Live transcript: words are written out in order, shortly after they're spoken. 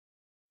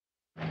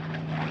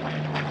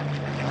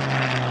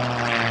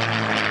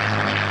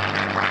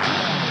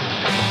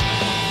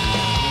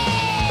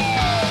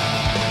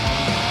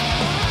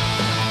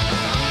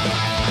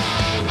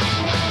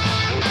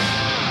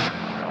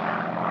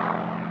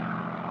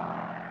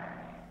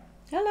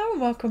Hello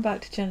and welcome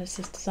back to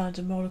Genesis Designs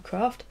and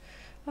Modelcraft,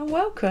 and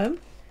welcome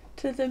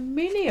to the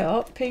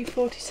MiniArt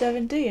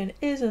P-47D, and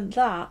isn't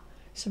that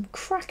some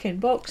cracking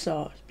box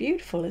art? It's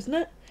beautiful, isn't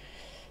it?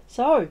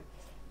 So,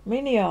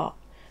 MiniArt,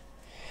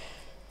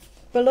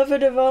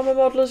 beloved of armour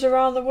modellers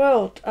around the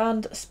world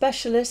and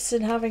specialists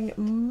in having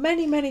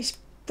many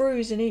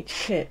sprues in each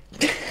kit.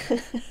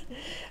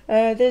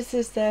 This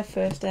is their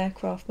first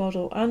aircraft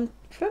model, and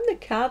from the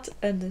CAD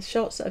and the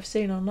shots that I've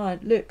seen online,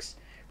 it looks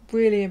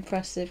really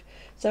impressive.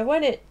 So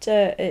when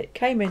it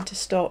came into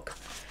stock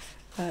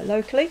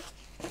locally,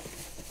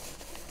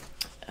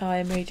 I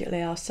immediately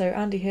asked. So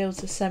Andy Hills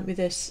has sent me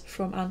this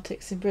from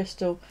Antics in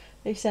Bristol.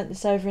 He sent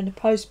this over in the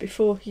post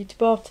before he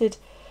departed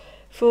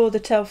for the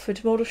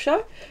Telford model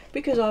show.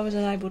 Because I was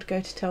unable to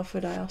go to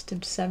Telford, I asked him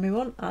to send me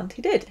one, and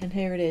he did, and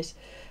here it is.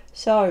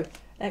 So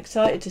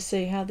excited to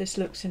see how this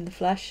looks in the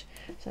flesh.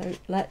 So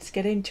let's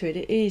get into it.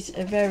 It is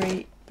a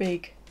very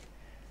big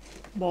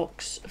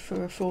box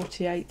for a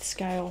 48th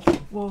scale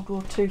World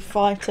War II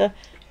fighter.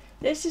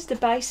 This is the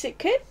basic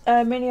kit.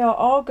 MiniArt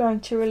are going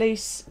to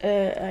release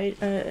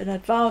an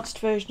advanced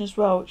version as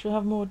well, which will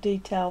have more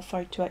detail,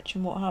 photo etch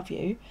and what have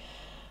you.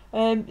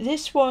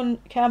 This one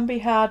can be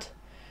had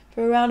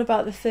for around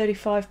about the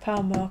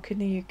 £35 mark in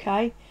the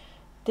UK.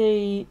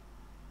 The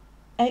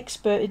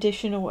expert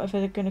edition, or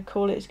whatever they're going to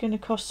call it, is going to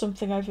cost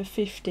something over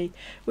 50,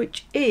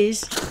 which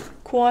is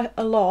quite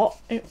a lot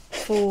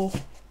for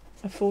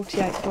a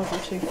 48 World War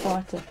II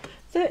fighter.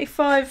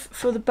 35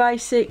 for the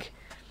basic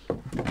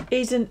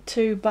isn't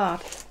too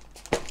bad.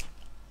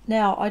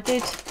 Now I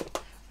did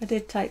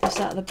take this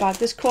out of the bag.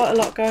 There's quite a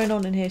lot going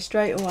on in here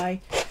straight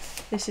away.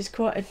 This is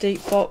quite a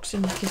deep box,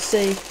 and you can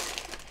see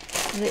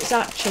that it's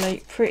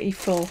actually pretty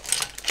full.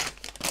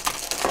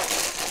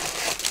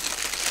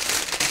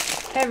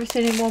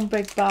 Everything in one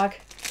big bag.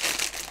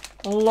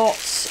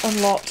 Lots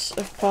and lots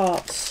of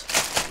parts.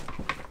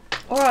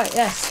 Alright,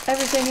 yes,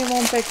 everything in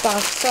one big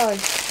bag. So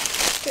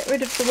get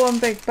rid of the one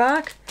big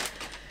bag,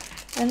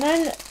 and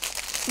then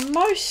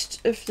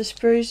most of the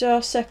sprues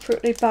are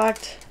separately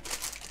bagged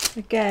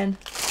again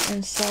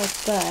inside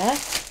there.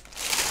 As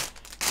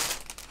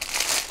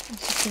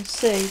you can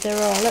see, there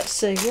are, let's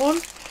see,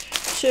 1,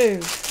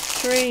 2,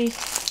 3,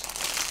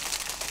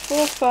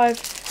 4, 5,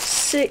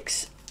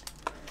 6,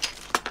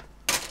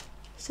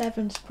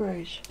 7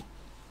 sprues.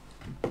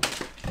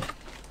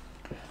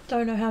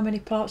 Don't know how many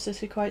parts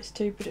this equates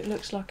to, but it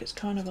looks like it's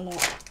kind of a lot.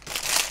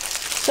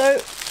 So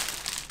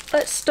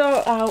let's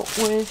start out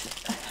with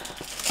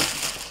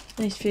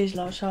these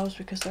fuselage holes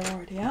because they're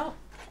already out.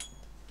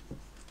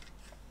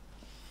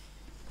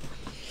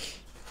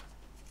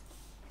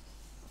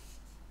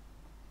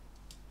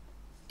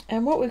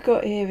 And what we've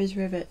got here is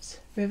rivets.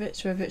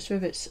 Rivets.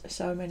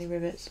 So many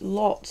rivets.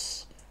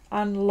 Lots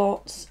and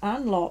lots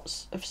and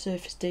lots of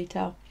surface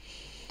detail.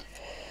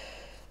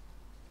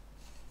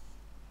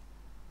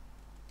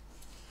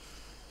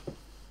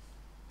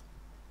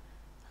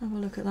 Have a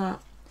look at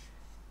that.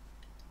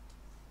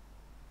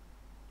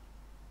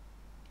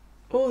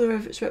 All the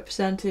rivets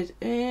represented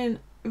in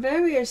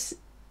various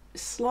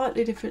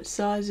slightly different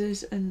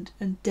sizes and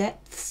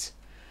depths,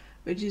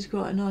 which is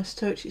quite a nice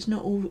touch. It's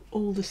not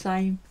all the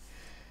same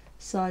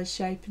size,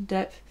 shape and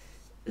depth.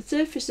 The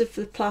surface of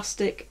the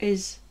plastic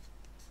is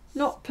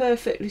not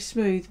perfectly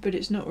smooth, but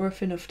it's not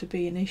rough enough to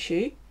be an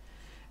issue.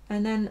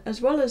 And then, as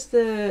well as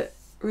the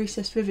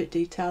recessed rivet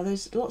detail,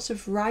 there's lots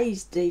of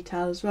raised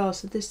detail as well.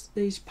 So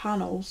these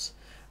panels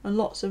and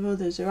lots of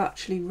others are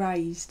actually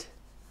raised,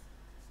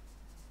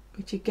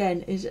 which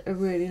again is a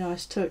really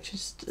nice touch.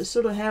 It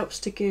sort of helps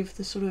to give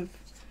the sort of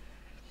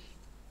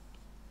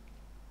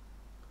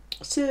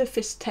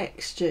surface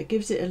texture, it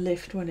gives it a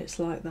lift when it's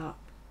like that.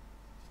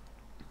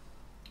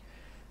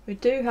 We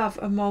do have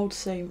a mould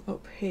seam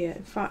up here.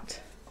 In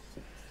fact,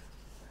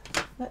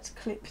 let's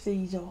clip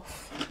these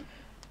off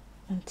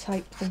and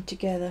tape them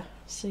together,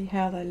 see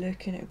how they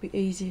look, and it'll be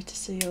easier to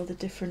see all the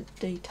different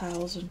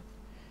details and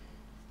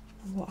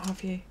what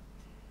have you.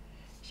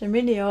 So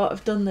MiniArt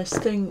have done this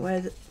thing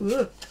where the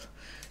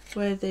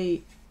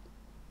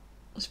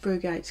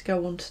sprue gates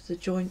go onto the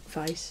joint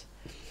face.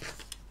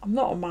 I'm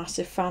not a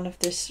massive fan of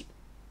this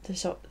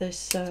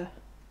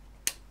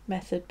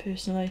method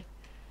personally.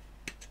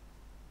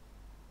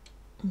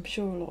 I'm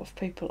sure a lot of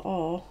people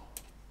are,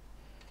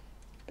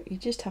 but you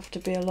just have to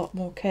be a lot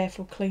more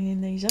careful cleaning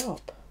these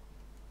up.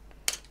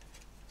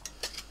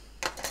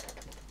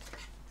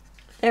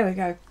 There we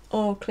go,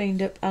 all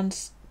cleaned up and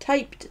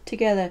taped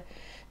together.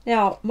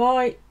 Now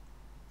my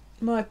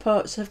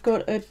parts have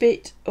got a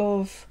bit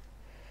of,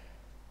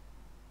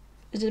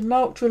 there's a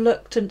marked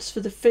reluctance for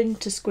the fin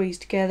to squeeze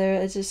together.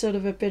 There's a sort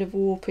of a bit of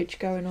warpage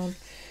going on,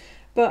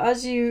 but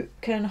as you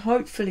can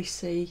hopefully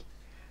see,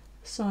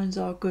 signs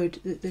are good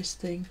that this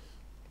thing,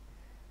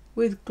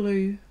 with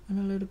glue and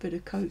a little bit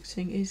of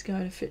coaxing, is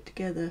going to fit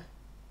together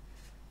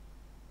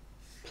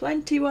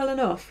plenty well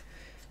enough.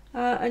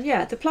 And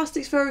yeah, the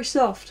plastic's very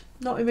soft,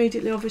 not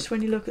immediately obvious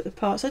when you look at the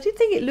parts. I did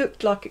think it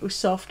looked like it was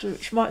soft,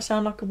 which might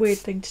sound like a weird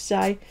thing to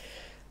say,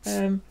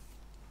 but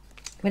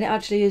it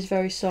actually is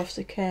very soft,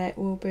 so care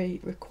will be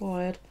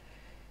required.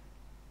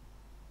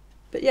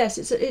 But yes,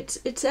 it's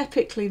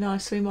epically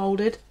nicely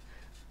moulded.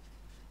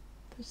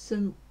 There's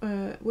some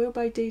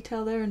wheelbase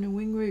detail there and a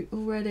wing root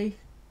already,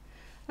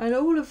 and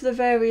all of the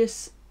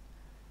various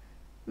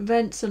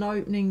vents and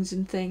openings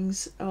and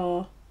things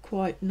are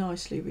quite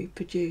nicely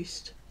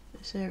reproduced.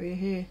 This area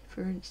here,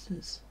 for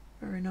instance,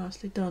 very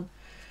nicely done.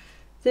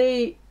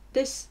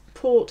 This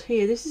port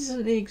here, this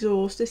isn't the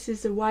exhaust, this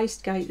is the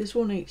wastegate. There's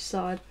one each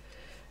side.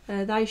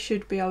 They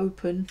should be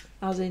open,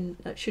 as in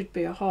that should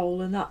be a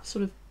hole, and that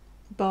sort of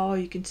bar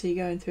you can see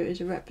going through it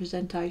is a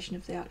representation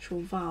of the actual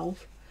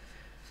valve.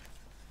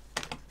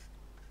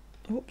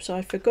 Oops,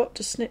 I forgot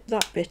to snip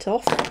that bit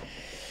off.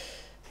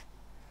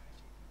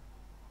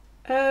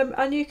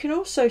 And you can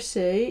also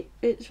see,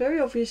 it's very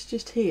obvious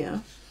just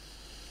here,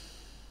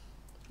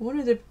 one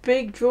of the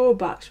big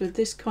drawbacks with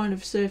this kind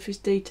of surface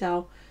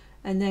detail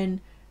and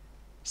then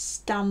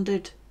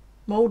standard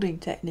moulding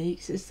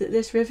techniques is that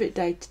this rivet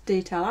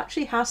detail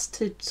actually has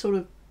to sort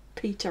of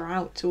peter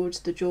out towards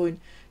the join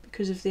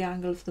because of the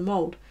angle of the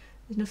mould.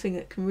 There's nothing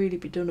that can really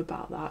be done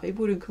about that. It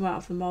wouldn't come out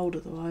of the mould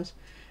otherwise.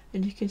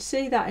 And you can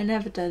see that in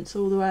evidence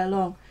all the way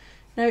along.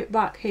 Note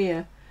back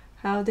here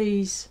how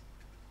these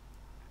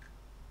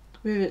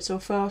rivets or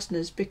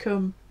fasteners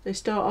they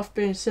start off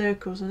being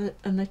circles and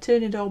they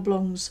turn into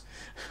oblongs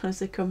as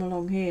they come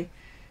along here.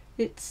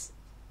 It's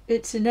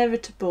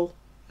inevitable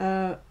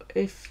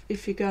if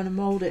you're going to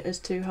mould it as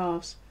two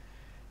halves.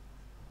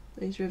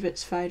 These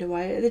rivets fade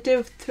away. They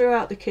do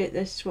throughout the kit.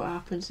 This is what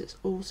happens. It's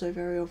also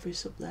very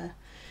obvious up there,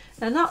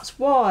 and that's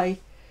why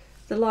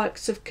the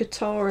likes of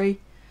Qatari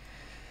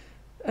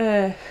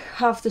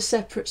have the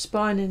separate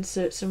spine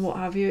inserts and what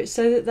have you. It's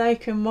so that they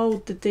can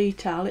mould the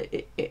detail.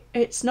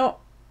 It's not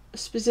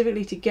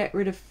specifically to get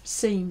rid of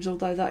seams,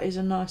 although that is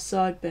a nice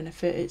side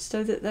benefit. It's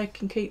so that they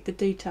can keep the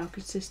detail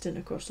consistent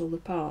across all the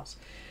parts.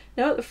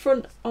 Now at the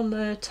front, on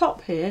the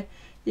top here,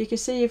 you can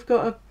see you've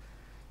got a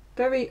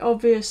very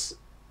obvious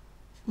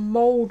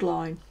mould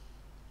line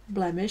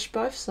blemish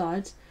both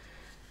sides,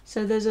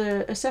 so there's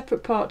a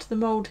separate part to the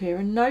mould here,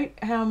 and note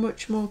how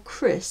much more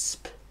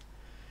crisp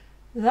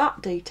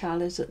that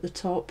detail is at the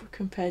top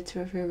compared to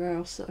everywhere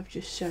else that I've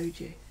just showed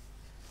you.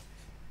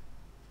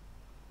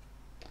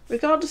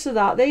 Regardless of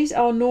that, these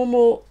are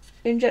normal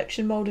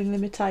injection moulding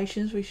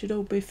limitations. We should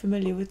all be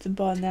familiar with them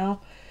by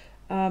now,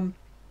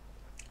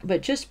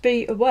 but just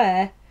be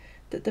aware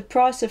that the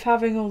price of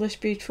having all this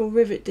beautiful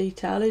rivet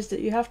detail is that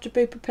you have to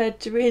be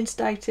prepared to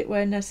reinstate it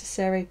where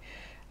necessary,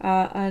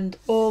 and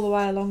all the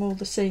way along all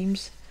the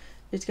seams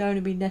is going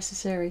to be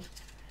necessary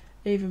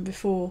even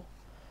before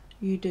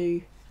you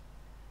do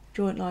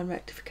joint line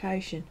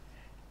rectification.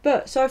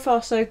 But so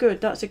far so good.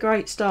 That's a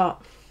great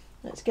start.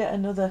 Let's get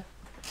another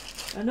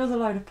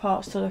load of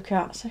parts to look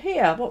at. So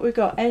here what we've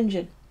got: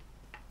 engine,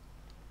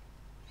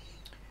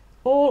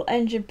 all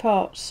engine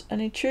parts,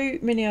 and in true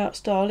MiniArt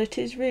style it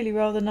is really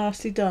rather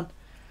nicely done.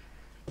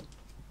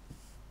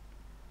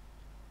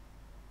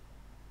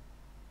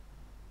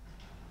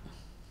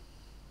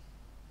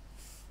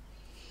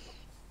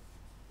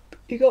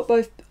 You've got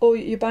both all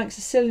your banks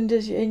of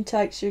cylinders, your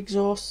intakes, your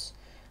exhausts,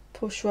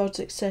 push rods,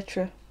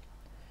 etc.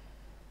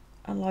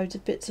 and loads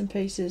of bits and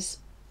pieces.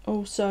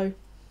 Also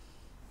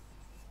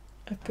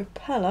a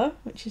propeller,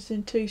 which is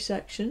in two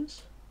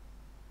sections.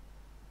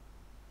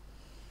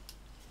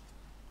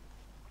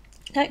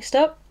 Next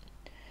up,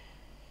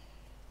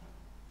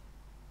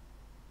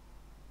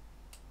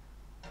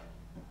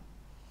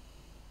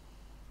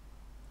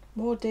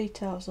 more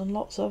details and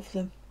lots of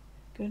them.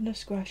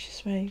 Goodness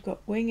gracious me, you've got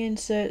wing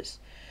inserts,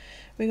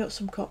 we got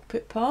some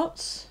cockpit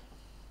parts,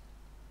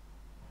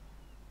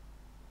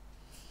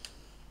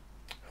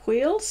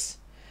 wheels.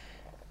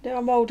 They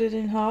are moulded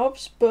in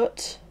halves,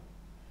 but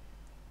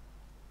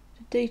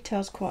the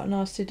detail's quite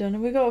nicely done,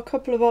 and we've got a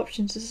couple of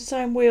options. It's the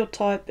same wheel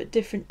type but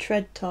different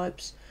tread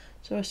types,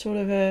 so a sort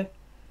of a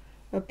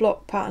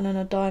block pattern and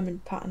a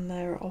diamond pattern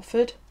there are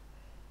offered.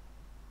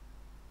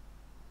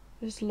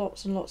 There's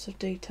lots and lots of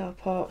detail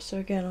parts, so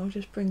again I'll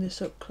just bring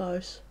this up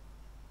close.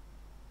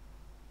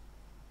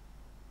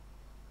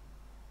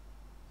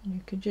 And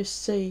you can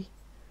just see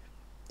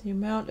the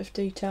amount of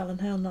detail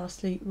and how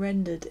nicely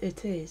rendered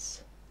it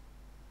is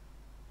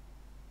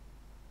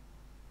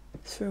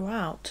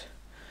throughout.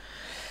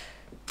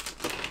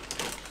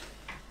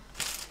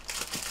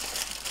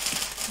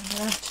 I'm going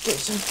to have to do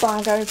some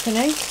bag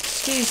opening.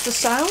 Excuse the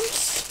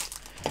sounds.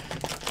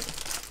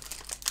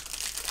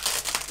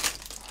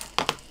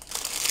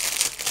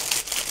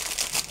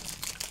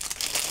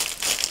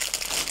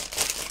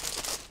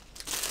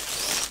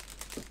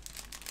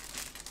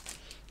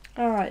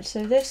 Alright,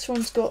 so this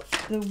one's got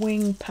the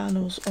wing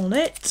panels on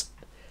it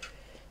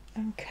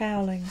and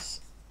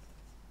cowlings.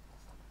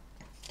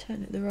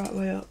 Turn it the right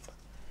way up.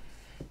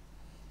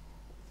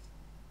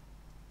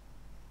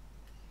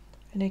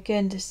 And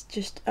again, this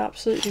just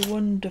absolutely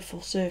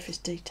wonderful surface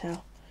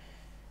detail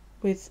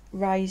with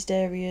raised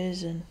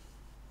areas and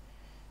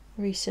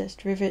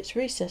recessed rivets,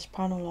 recessed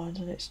panel lines,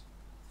 and it's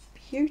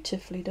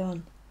beautifully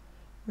done.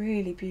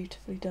 Really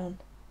beautifully done.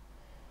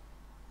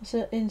 There's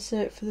an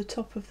insert for the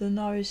top of the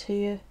nose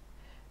here,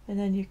 and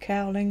then your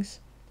cowlings.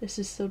 This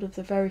is sort of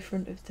the very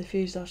front of the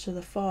fuselage, so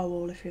the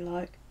firewall if you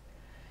like.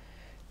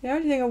 The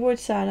only thing I would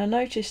say, and I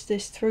noticed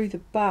this through the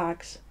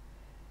bags,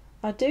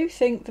 I do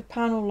think the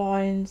panel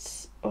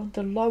lines on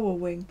the lower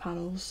wing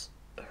panels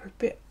are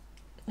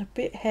a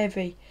bit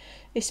heavy,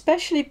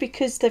 especially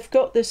because they've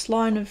got this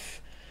line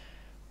of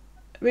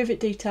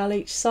rivet detail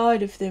each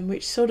side of them,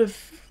 which sort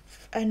of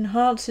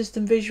enhances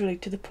them visually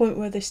to the point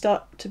where they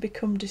start to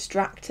become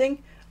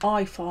distracting,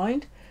 I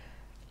find.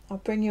 I'll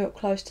bring you up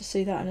close to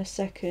see that in a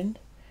second.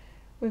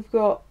 We've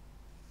got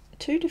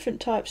two different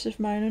types of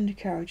main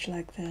undercarriage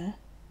leg there.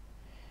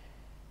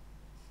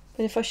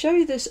 But if I show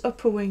you this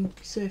upper wing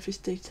surface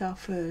detail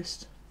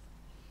first,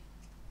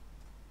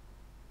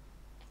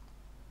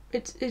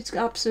 it's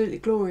absolutely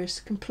glorious,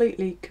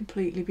 completely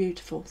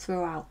beautiful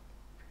throughout.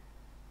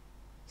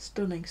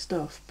 Stunning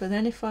stuff. But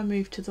then if I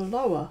move to the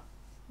lower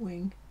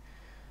wing,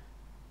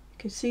 you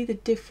can see the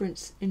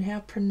difference in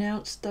how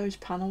pronounced those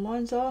panel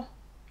lines are.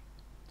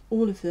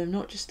 All of them,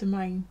 not just the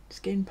main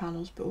skin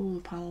panels, but all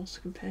the panels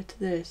compared to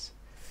this.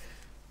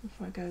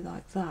 If I go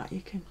like that, you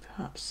can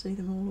perhaps see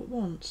them all at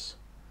once.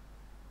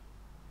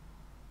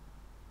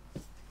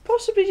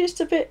 Possibly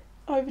just a bit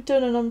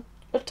overdone, and I'm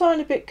a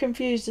tiny bit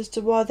confused as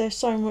to why they're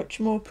so much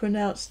more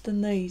pronounced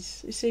than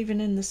these. It's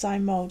even in the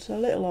same mould, so a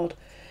little odd.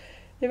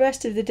 The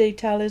rest of the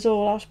detail is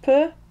all as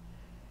per.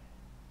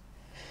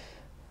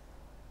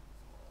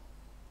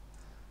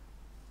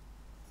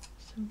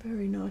 Some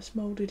very nice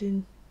moulded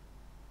in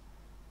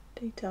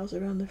details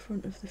around the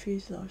front of the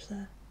fuselage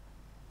there.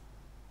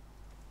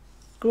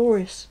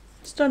 Glorious,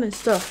 stunning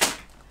stuff.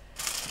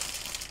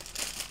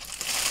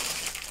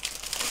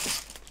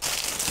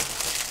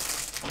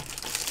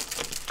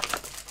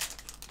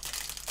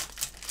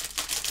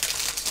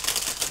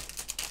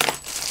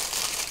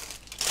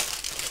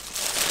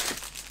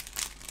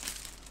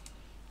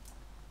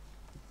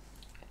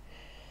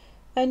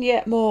 And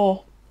yet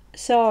more.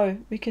 So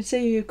we can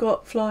see you've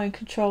got flying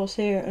controls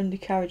here,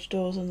 undercarriage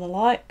doors and the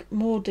like,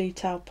 more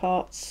detailed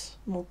parts,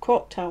 more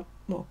cockpit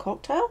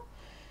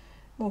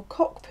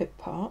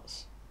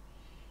parts.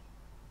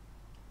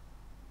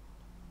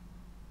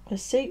 The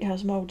seat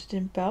has moulded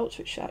in belts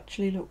which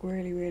actually look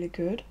really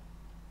good.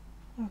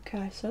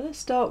 Okay, so let's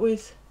start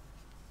with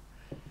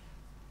the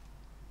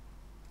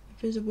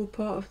visible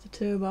part of the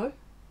turbo.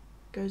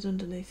 Goes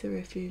underneath the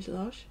rear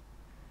fuselage.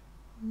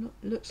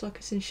 It looks like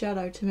it's in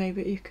shadow to me,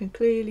 but you can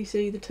clearly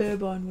see the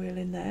turbine wheel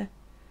in there,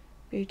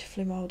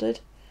 beautifully moulded.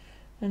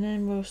 And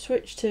then we'll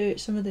switch to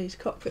some of these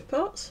cockpit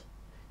parts.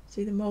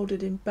 See the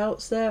moulded in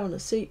belts there on the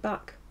seat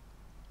back.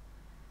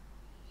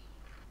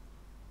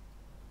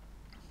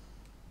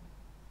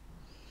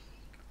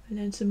 And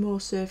then some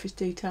more surface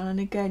detail, and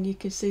again you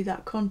can see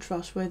that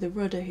contrast where the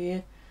rudder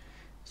here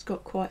has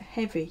got quite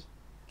heavy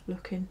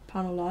looking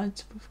panel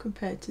lines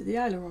compared to the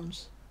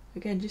ailerons.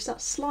 Again, just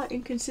that slight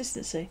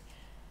inconsistency.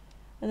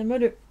 And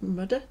the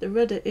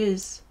rudder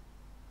is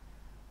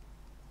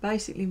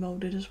basically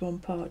moulded as one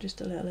part, just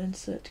a little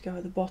insert to go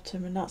at the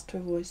bottom, and that's to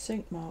avoid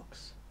sink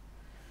marks.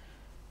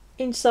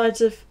 Inside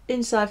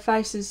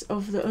faces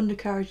of the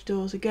undercarriage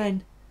doors,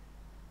 again,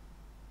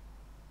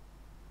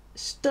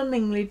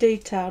 stunningly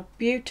detailed,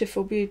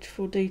 beautiful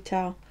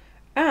detail,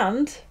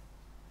 and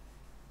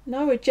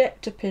no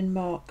ejector pin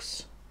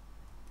marks.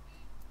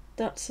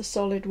 That's a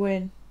solid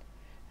win.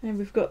 And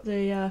we've got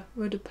the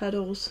rudder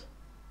pedals.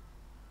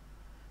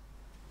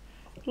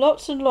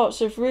 Lots and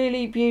lots of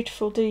really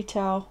beautiful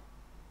detail.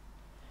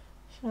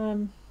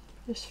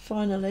 Just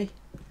finally,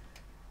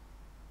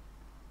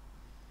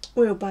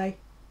 wheel bay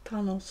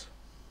panels.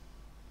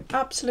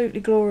 Absolutely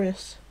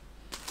glorious.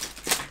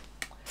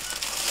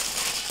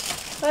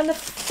 And the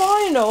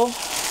final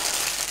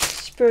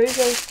sprue,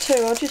 there's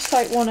two. I'll just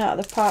take one out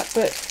of the pack,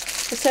 but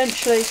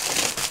essentially,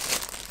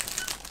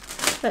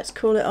 let's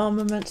call it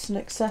armaments and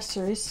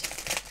accessories.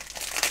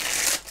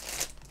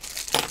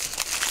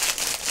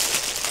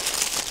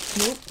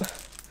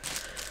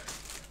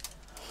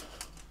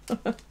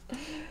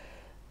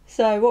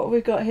 So what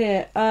we've got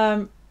here,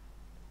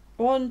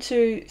 1,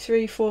 2,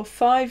 3, 4,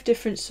 5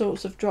 different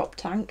sorts of drop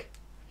tank,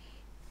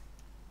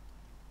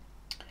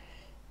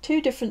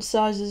 2 different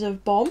sizes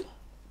of bomb,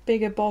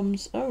 bigger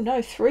bombs,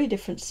 3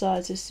 different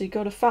sizes, so you've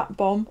got a fat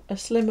bomb, a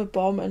slimmer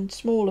bomb and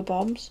smaller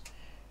bombs.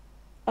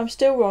 I'm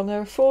still wrong,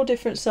 there are 4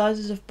 different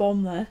sizes of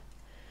bomb there.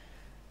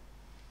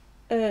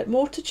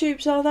 Mortar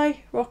tubes, are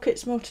they?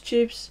 Rockets, mortar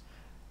tubes.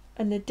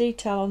 And the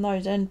detail on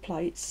those end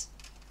plates,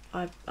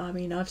 I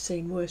mean, I've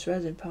seen worse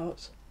resin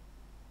parts.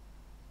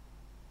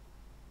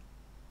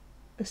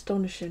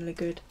 Astonishingly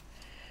good.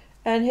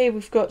 And here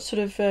we've got sort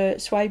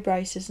of sway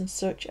braces and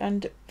such,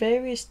 and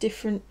various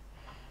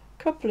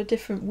couple of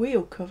different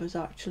wheel covers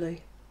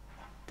actually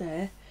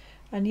there,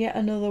 and yet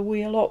another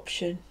wheel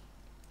option.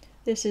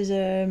 This is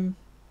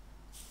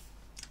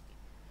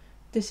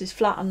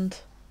flattened,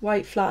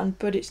 weight flattened,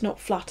 but it's not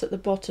flat at the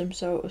bottom,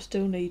 so it will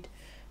still need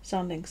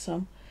sanding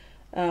some.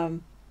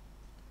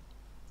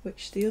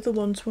 Which the other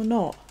ones were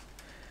not.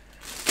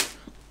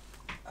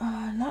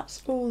 And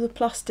that's all the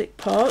plastic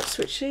parts,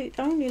 which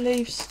only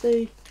leaves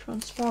the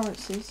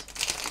transparencies.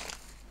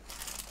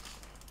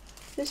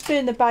 This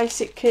being the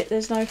basic kit,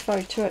 there's no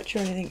photo etch or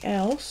anything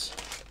else.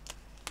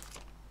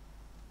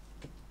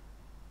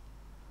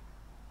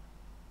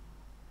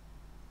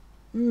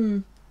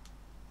 It's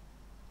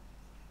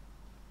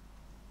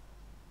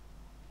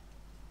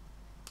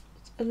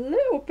a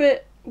little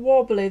bit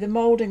wobbly. The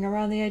moulding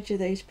around the edge of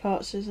these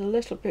parts is a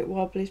little bit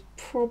wobbly. It's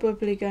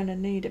probably going to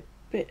need a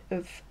bit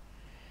of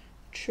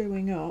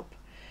truing up.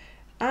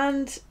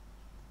 And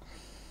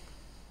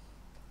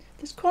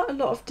there's quite a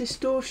lot of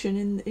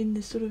distortion in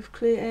this sort of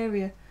clear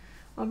area.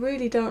 I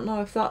really don't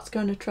know if that's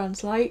going to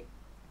translate.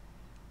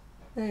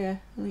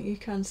 There, I think you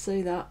can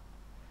see that.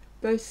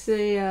 Both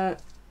the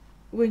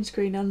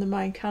windscreen and the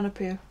main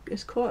canopy,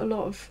 there's quite a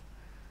lot of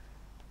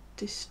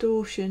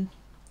distortion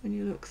when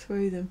you look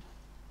through them.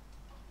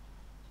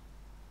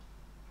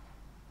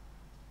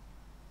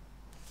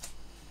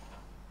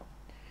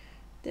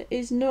 There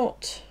is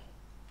not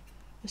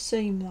a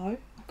seam though,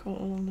 I've got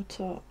it along the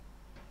top.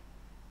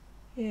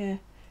 Yeah, you've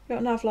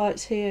got nav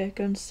lights here,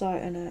 gun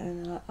sight and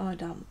an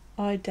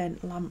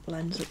ident lamp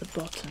lens at the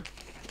bottom.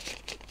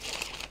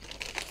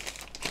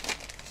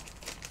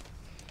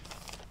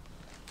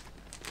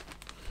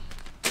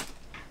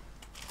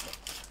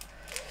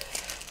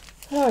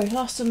 So,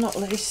 last but not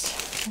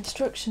least,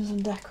 instructions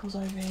and decals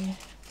over here.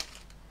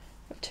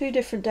 Got two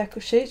different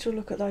decal sheets, we'll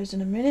look at those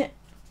in a minute.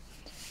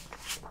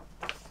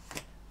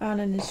 And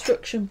an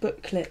instruction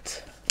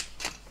booklet,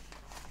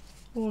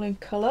 all in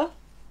colour.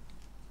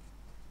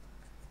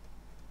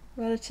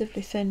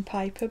 Relatively thin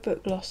paper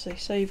but glossy,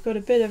 so you've got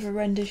a bit of a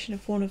rendition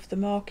of one of the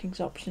markings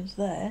options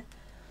there.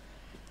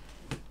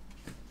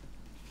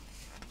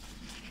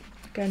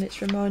 Again, it's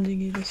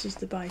reminding you this is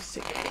the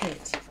basic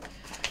kit.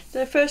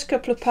 The first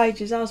couple of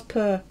pages, as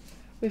per,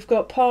 we've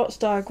got parts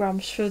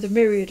diagrams for the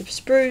myriad of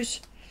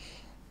sprues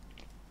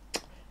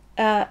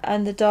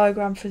and the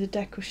diagram for the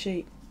decal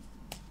sheet.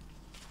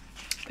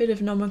 Bit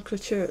of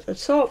nomenclature at the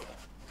top.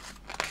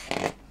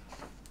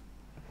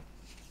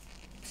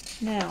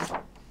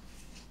 Now,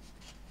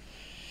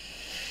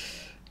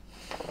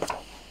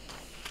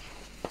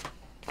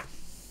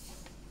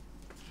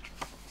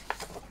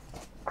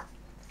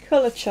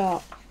 colour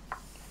chart.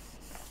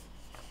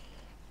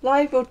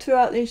 Labelled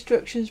throughout the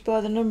instructions by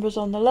the numbers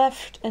on the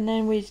left, and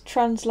then with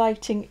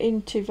translating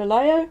into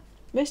Vallejo,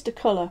 Mr.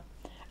 Colour,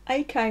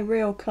 AK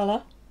Real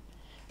Colour,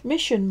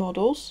 Mission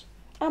Models,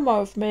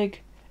 Ammo of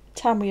MiG,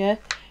 Tamiya,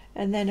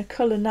 and then a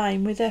colour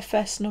name with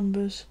FS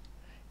numbers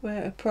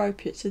where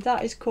appropriate. So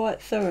that is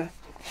quite thorough.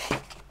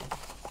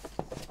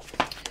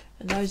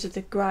 And those are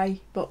the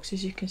grey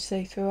boxes you can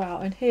see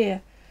throughout. And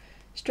here,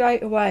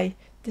 straight away,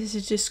 this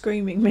is just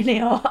screaming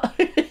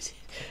MiniArt.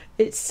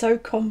 It's so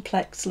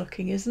complex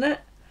looking, isn't it?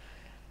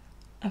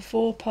 A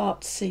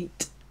 4-part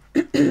seat.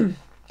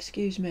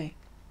 Excuse me.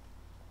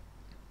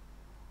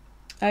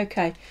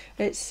 Okay,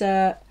 it's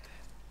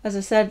as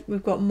I said,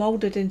 we've got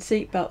moulded in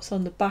seat belts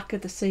on the back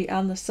of the seat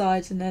and the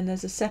sides, and then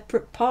there's a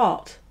separate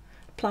part,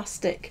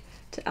 plastic,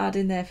 to add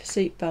in there for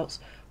seat belts.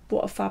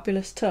 What a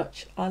fabulous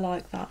touch. I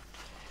like that.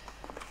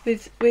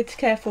 With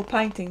careful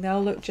painting,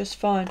 they'll look just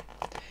fine.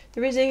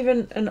 There is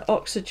even an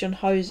oxygen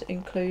hose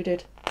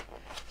included.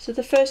 So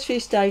the first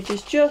few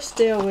stages just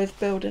deal with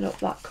building up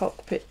that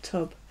cockpit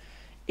tub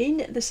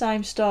in the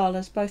same style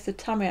as both the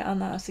Tamiya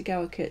and the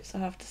Hasegawa kits, I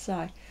have to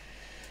say.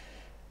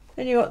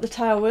 Then you got the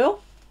tail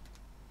wheel.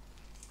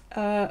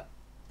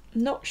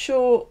 Not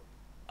sure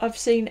I've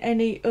seen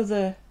any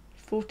other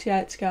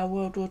 48 scale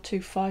World War II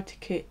fighter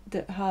kit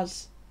that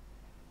has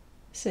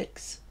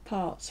 6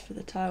 parts for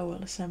the tail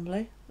wheel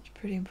assembly. That's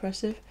pretty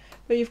impressive.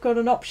 But you've got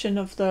an option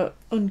of the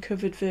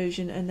uncovered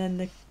version and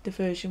then the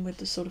version with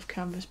the sort of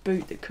canvas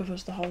boot that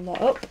covers the whole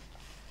lot up.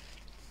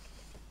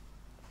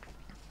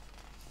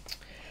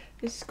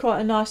 This is quite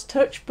a nice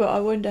touch, but I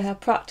wonder how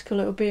practical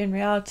it will be in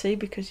reality,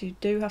 because you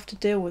do have to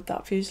deal with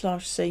that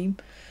fuselage seam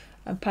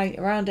and paint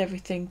around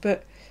everything.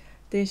 But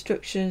the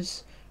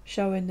instructions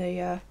showing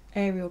the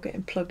aerial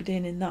getting plugged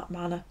in that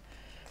manner.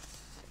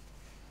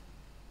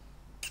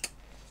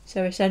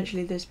 So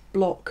essentially this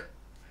block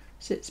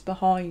sits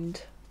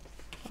behind,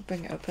 I'll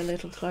bring it up a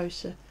little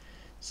closer,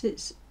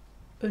 sits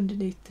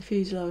underneath the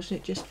fuselage and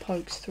it just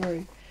pokes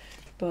through.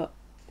 But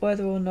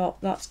whether or not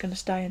that's going to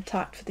stay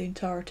intact for the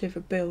entirety of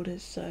a build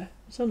is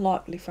it's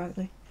unlikely,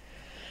 frankly.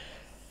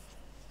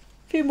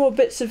 A few more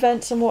bits of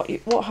vents and what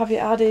have you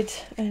added,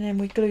 and then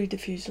we glued the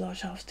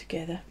fuselage halves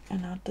together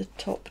and add the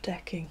top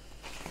decking.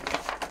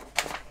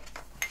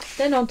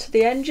 Then onto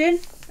the engine.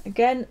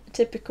 Again,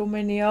 typical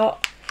MiniArt.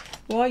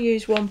 Why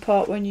use 1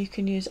 part when you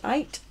can use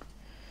 8?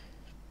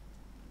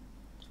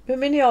 But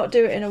MiniArt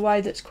do it in a way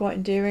that's quite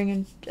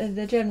endearing, and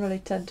they generally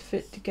tend to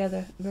fit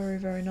together very,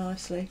 very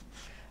nicely.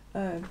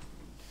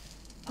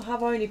 I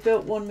have only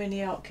built one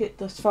MiniArt kit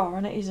thus far,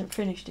 and it isn't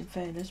finished in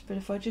fairness, but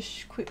if I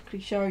just quickly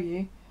show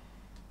you.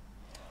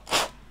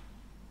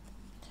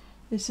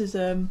 This is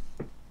a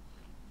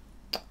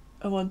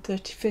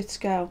 1/35th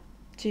scale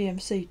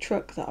GMC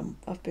truck that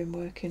I've been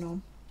working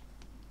on.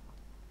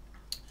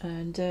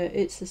 And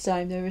it's the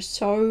same. There are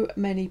so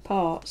many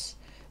parts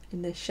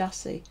in this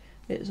chassis,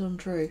 it's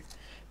untrue.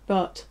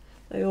 But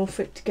they all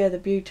fit together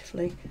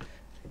beautifully,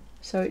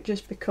 so it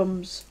just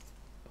becomes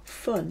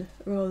fun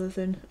rather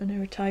than an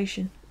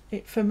irritation,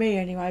 for me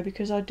anyway,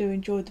 because I do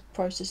enjoy the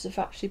process of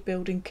actually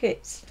building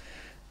kits.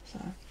 So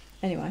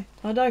anyway,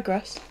 I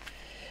digress.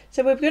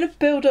 So we're going to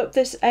build up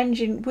this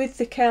engine with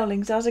the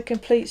cowlings as a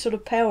complete sort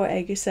of power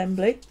egg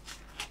assembly,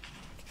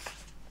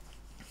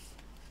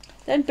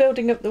 then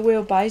building up the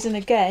wheelbase, and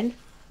again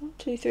 1,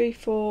 2, 3,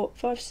 4,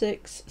 5,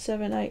 6,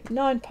 7, 8,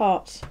 9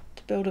 parts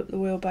to build up the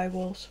wheelbase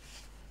walls.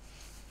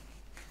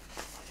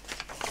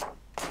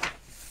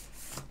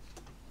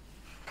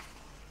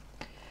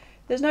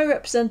 There's no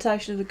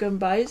representation of the gun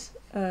bays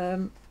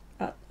in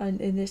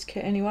this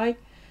kit anyway.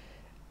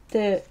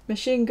 The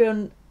machine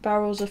gun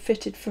barrels are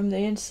fitted from the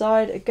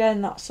inside.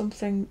 Again, that's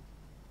something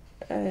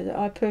that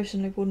I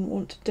personally wouldn't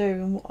want to do,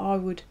 and what I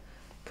would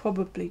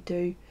probably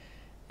do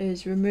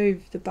is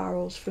remove the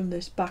barrels from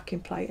this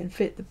backing plate and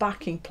fit the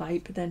backing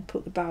plate, but then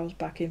put the barrels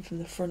back in from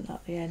the front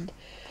at the end,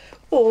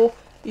 or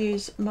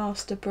use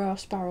master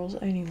brass barrels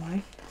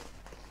anyway.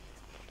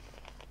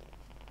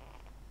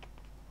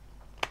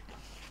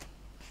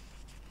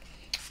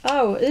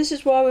 Oh, this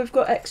is why we've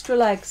got extra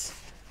legs.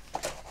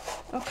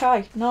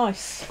 Okay,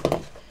 nice.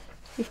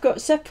 We've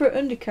got separate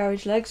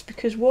undercarriage legs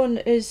because one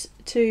is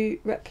to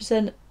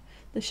represent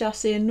the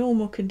chassis in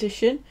normal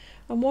condition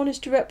and one is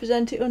to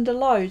represent it under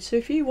load. So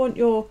if you want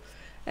your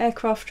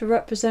aircraft to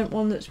represent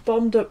one that's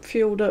bombed up,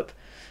 fueled up,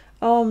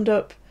 armed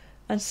up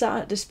and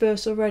sat at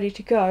dispersal ready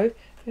to go,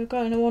 you're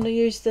going to want to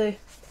use the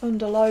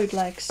under load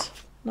legs.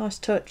 Nice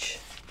touch,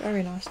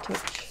 very nice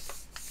touch.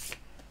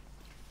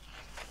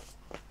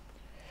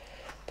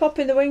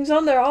 Popping the wings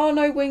on, there are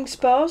no wing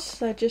spars,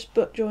 they're just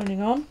butt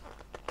joining on.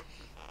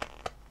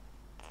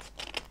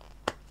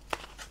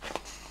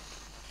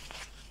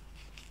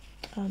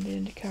 And the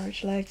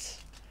undercarriage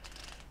legs,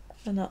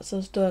 and that's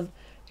us done.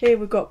 Here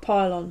we've got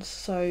pylons,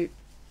 so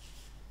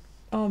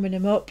arming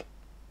them up,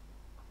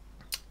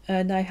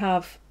 and they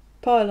have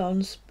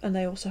pylons and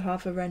they also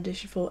have a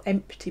rendition for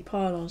empty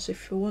pylons.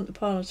 If you want the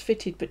pylons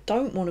fitted but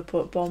don't want to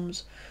put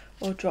bombs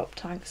or drop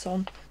tanks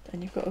on,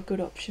 then you've got a good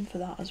option for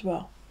that as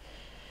well.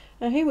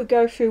 And here we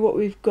go through what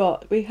we've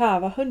got. We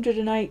have a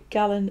 108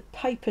 gallon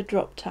paper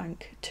drop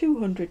tank,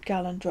 200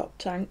 gallon drop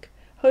tank,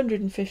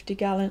 150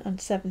 gallon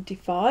and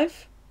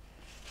 75.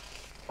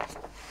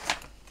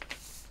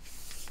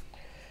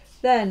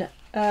 Then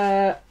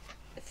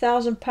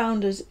 1,000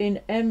 pounders in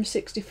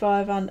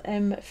M65 and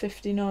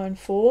M59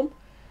 form,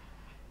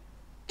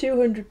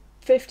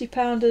 250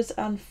 pounders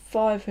and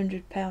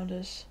 500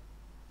 pounders.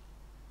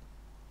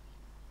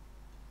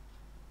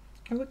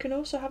 And we can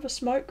also have a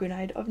smoke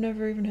grenade, I've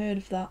never even heard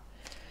of that,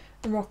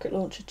 and rocket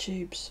launcher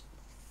tubes.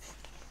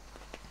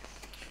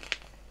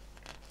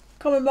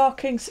 Common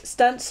markings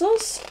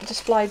stencils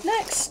displayed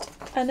next,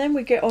 and then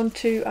we get on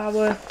to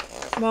our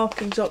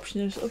markings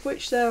options, of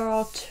which there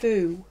are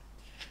 2.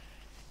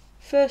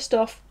 First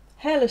off,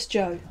 Hairless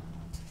Joe,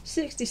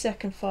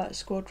 62nd Fighter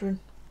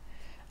Squadron,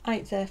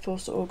 8th Air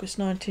Force, August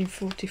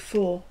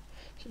 1944.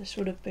 So this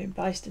would have been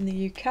based in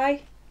the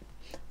UK.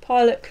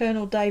 Pilot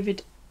Colonel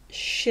David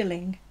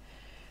Schilling.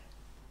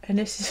 And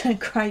this is a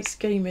great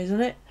scheme,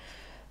 isn't it?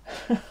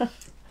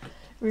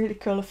 Really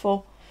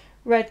colourful.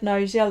 Red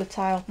nose, yellow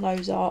tail,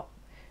 nose art,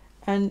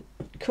 and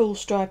cool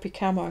stripy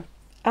camo,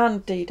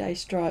 and D-Day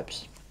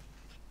stripes.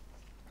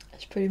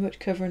 That's pretty much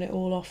covering it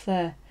all off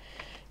there.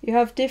 You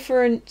have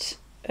different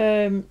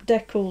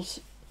decals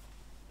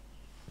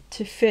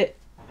to fit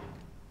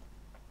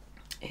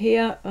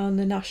here on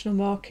the national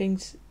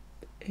markings.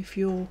 If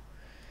your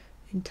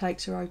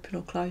intakes are open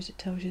or closed, it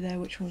tells you there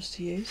which ones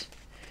to use.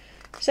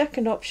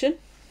 Second option,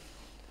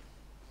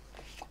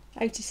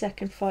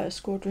 82nd Fighter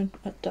Squadron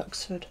at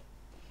Duxford,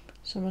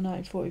 summer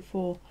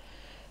 1944.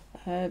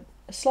 A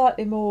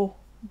slightly more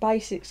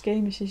basic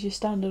scheme. This is your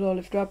standard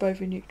olive drab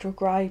over neutral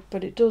grey,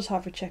 but it does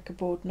have a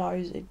checkerboard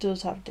nose, it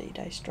does have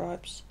D-Day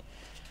stripes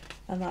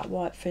and that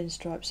white fin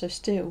stripe, so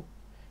still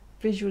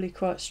visually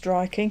quite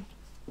striking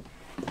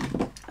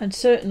and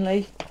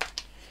certainly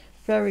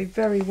very,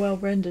 very well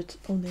rendered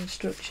on the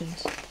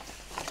instructions.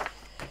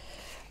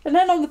 And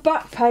then on the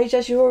back page,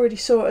 as you already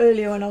saw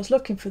earlier when I was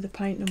looking for the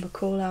paint number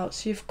call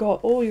outs, you've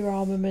got all your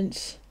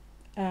armaments,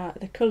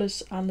 the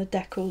colours and the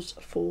decals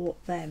for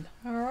them.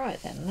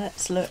 Alright then,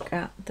 let's look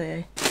at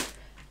the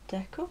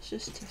decals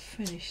just to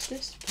finish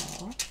this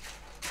part.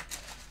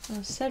 As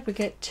I said, we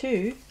get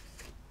 2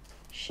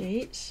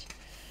 sheets.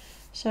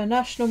 So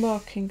national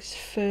markings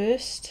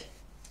first.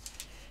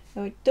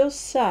 Now it does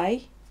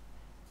say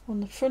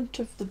on the front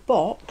of the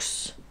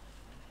box,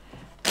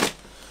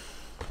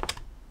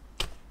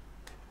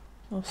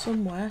 or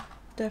somewhere,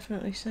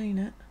 definitely seen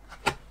it,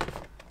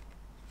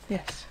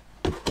 yes,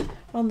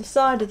 on the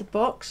side of the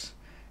box,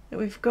 that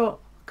we've got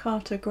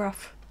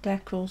cartograph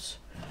decals,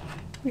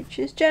 which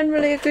is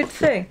generally a good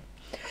thing.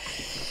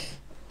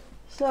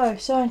 So,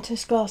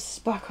 scientist glasses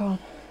back on.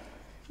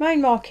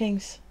 Main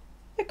markings,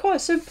 they're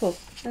quite simple,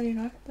 you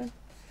know,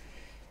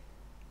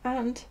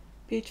 and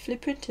beautifully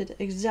printed,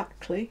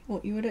 exactly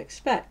what you would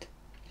expect.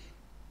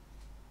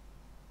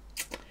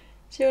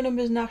 Serial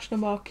numbers, national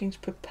markings,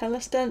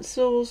 propeller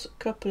stencils, a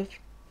couple of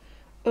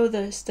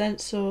other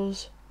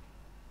stencils,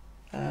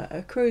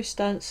 a crew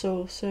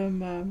stencil,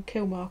 some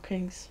kill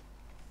markings.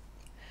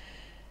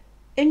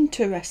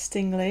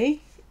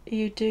 Interestingly,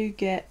 you do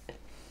get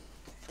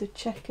the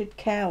checkered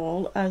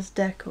cowl as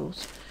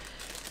decals.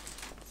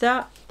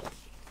 That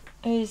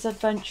is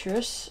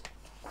adventurous.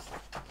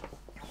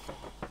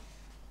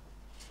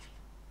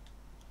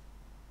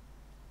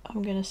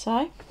 I'm going to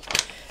say.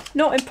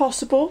 Not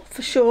impossible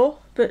for sure,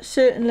 but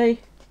certainly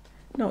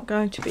not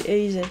going to be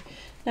easy.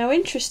 Now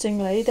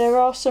interestingly, there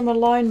are some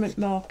alignment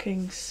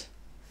markings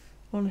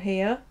on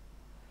here.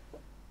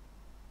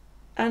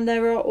 And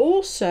there are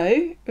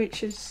also,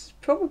 which is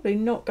probably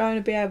not going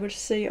to be able to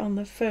see on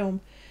the film.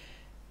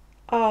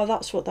 Ah,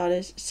 that's what that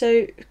is.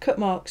 So, cut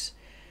marks.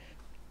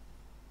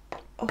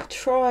 I'll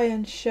try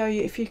and show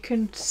you if you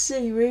can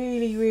see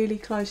really, really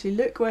closely.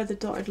 Look where the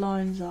dotted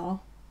lines are.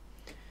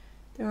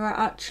 There are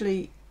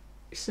actually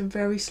some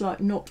very slight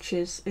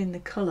notches in the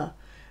colour,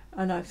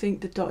 and I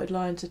think the dotted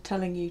lines are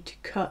telling you to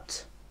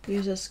cut,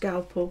 use a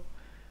scalpel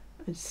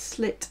and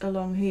slit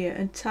along here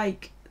and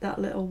take that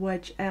little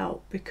wedge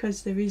out,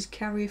 because there is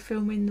carrier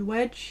film in the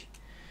wedge.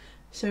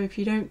 So if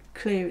you don't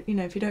clear,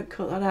 if you don't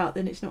cut that out,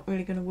 then it's not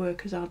really going to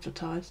work as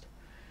advertised.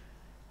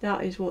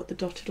 That is what the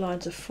dotted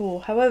lines are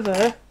for.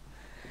 However,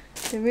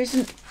 there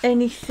isn't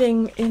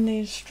anything in the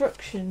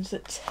instructions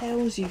that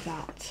tells you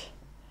that.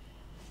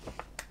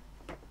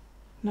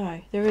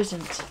 No, there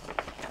isn't.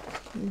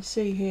 You can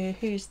see here,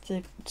 here's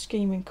the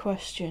scheme in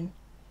question.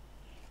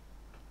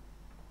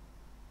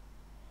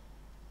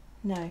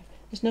 No,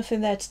 there's nothing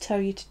there to tell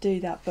you to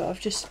do that, but I've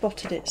just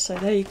spotted it, so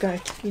there you go.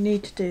 You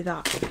need to do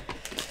that.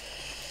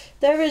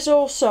 There is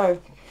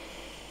also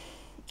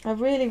a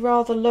really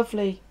rather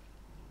lovely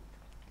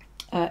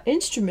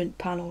instrument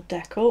panel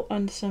decal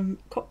and some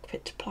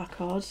cockpit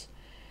placards,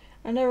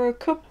 and there are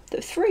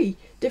three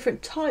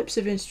different types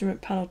of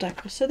instrument panel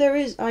decals. So there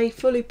is a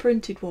fully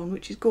printed one,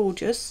 which is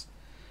gorgeous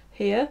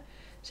here,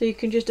 so you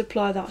can just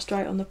apply that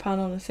straight on the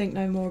panel and think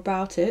no more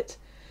about it.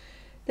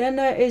 Then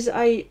there is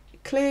a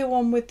clear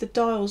one with the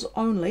dials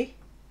only,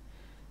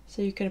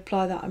 so you can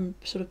apply that and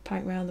sort of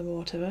paint around them or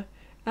whatever.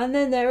 And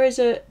then there is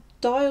a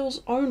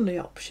dials only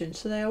option,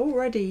 so they're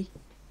already,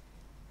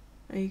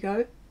 there you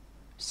go,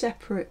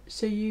 separate,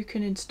 so you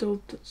can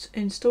install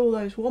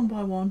those one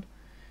by one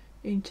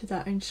into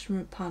that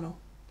instrument panel.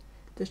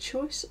 The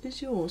choice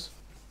is yours.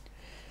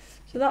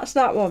 So that's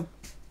that one.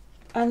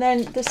 And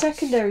then the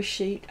secondary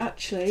sheet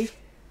actually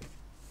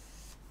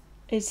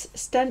is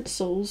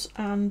stencils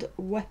and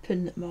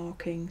weapon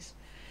markings,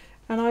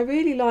 and I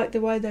really like the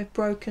way they've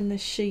broken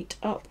this sheet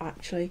up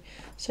actually.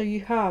 So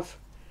you have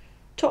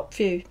top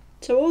view,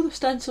 so all the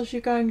stencils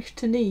you're going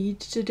to need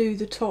to do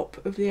the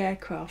top of the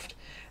aircraft.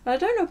 And I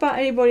don't know about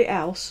anybody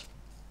else,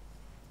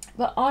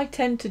 but I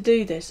tend to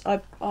do this.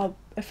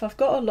 If I've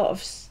got a lot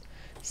of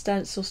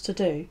stencils to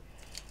do,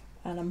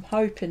 and I'm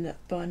hoping that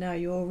by now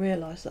you all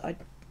realise that I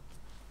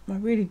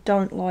really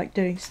don't like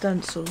doing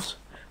stencils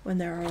when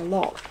there are a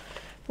lot.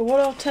 But what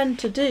I'll tend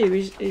to do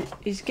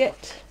is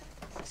get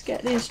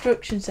the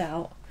instructions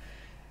out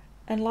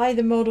and lay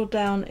the model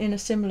down in a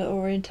similar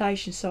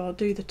orientation. So I'll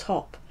do the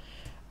top,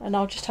 and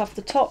I'll just have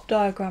the top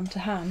diagram to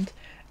hand,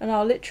 and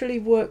I'll literally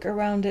work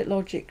around it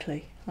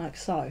logically, like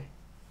so,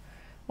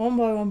 one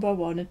by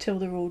one until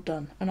they're all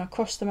done, and I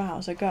cross them out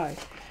as I go.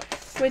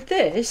 With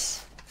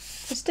this,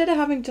 instead of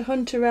having to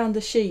hunt around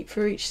the sheet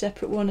for each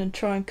separate one and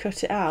try and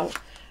cut it out,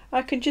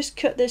 I can just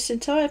cut this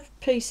entire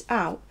piece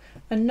out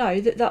and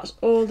know that that's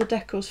all the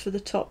decals for the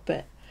top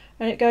bit,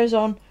 and it goes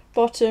on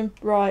bottom,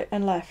 right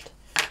and left.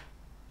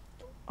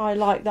 I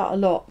like that a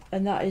lot,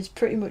 and that is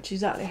pretty much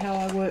exactly how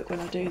I work when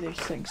I do these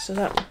things. So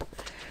that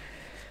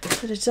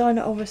the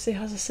designer obviously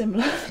has a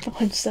similar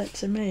mindset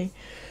to me.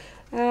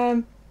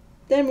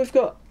 Then we've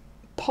got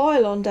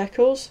pylon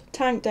decals,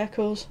 tank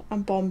decals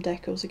and bomb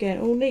decals. Again,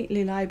 all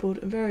neatly labelled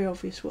and very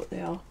obvious what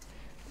they are.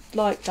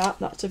 Like that,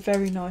 that's a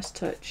very nice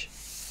touch.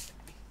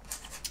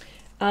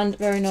 And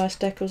very nice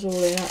decals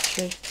all in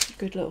actually.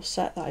 Good little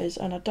set that is,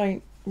 and I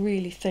don't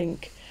really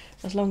think,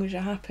 as long as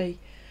you're happy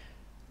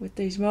with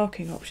these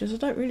marking options, I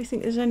don't really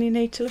think there's any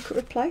need to look at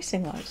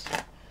replacing those.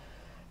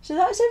 So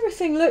that's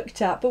everything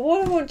looked at, but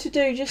what I want to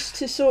do just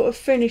to sort of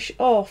finish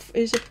off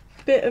is a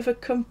bit of a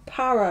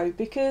comparo,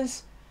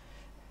 because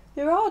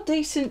there are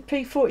decent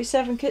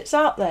P-47 kits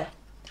out there,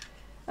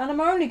 and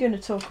I'm only going to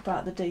talk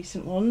about the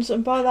decent ones,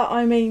 and by that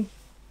I mean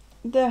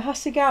the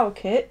Hasegawa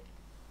kit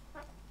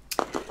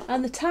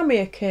and the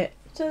Tamiya kit.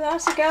 So the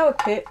Hasegawa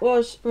kit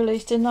was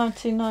released in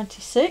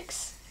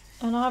 1996,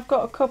 and I've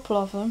got a couple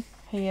of them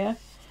here.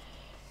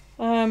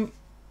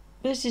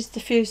 This is the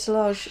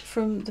fuselage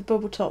from the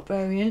bubble top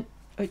variant,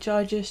 which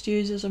I just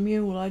use as a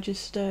mule. I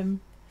just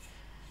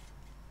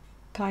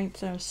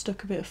paint and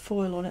stuck a bit of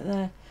foil on it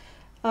there.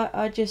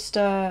 I just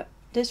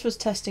this was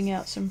testing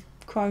out some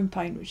chrome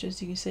paint, which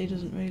as you can see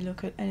doesn't really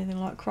look at anything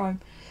like chrome.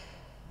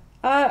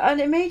 And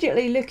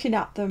immediately looking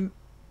at them,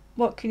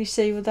 what can you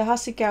see? With the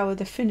Hasegawa,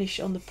 the finish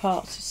on the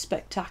parts is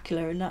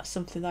spectacular, and that's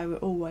something they were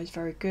always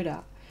very good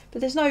at.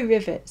 but there's no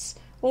rivets.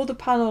 All the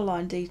panel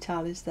line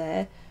detail is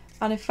there,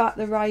 and in fact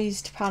the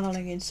raised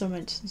panelling in some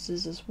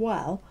instances as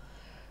well,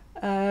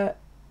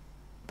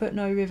 but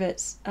no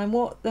rivets. And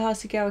what the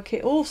Hasegawa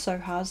kit also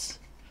has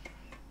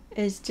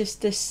is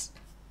just this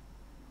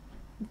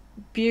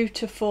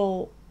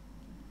beautiful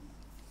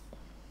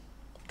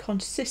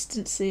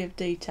consistency of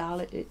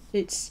detail.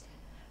 It's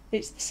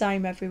the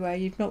same everywhere.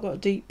 You've not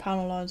got deep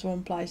panel lines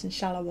one place and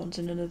shallow ones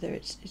in another.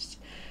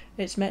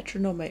 It's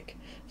metronomic.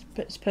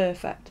 It's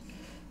perfect.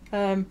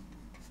 And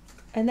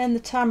then the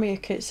Tamiya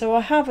kit. So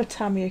I have a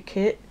Tamiya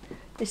kit.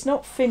 It's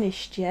not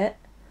finished yet.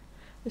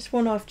 It's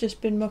one I've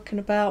just been mucking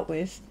about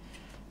with.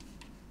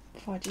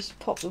 If I just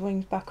pop the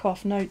wings back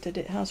off, note that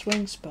it has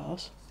wing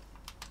spars.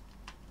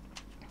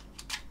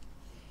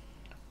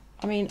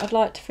 I mean, I'd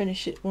like to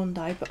finish it one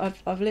day, but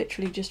I've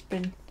literally just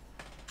been...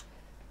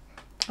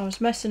 I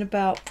was messing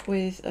about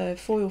with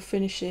foil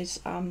finishes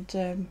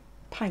and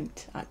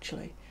paint,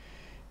 actually.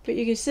 But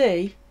you can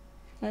see,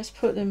 let's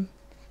put them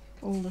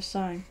all the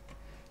same.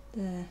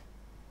 There.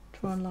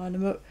 Try and line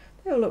them up.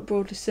 They all look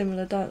broadly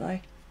similar, don't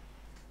they?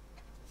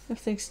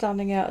 Nothing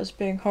standing out as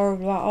being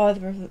horrible about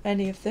either of them,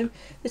 any of them.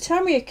 The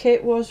Tamiya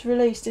kit was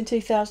released in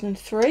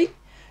 2003.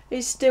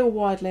 It's still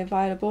widely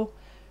available.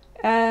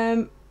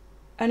 And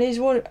it's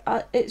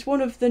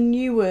one of the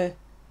newer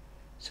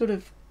sort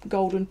of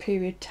golden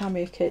period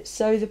Tamiya kits,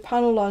 so the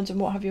panel lines and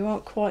what have you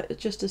aren't quite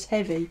just as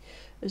heavy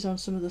as on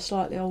some of the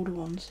slightly older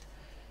ones.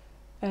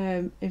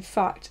 In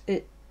fact,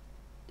 it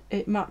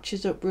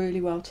matches up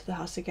really well to the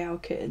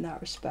Hasegawa kit in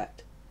that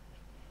respect,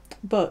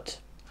 but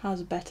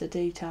has a better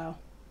detail.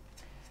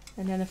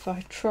 And then if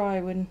I try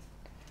with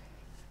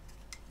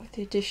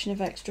the addition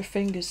of extra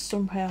fingers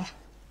somehow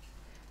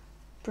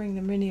bring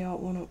the MiniArt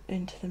one up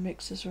into the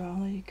mix as well,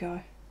 there you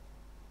go.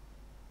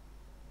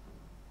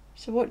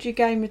 So what you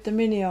gain with the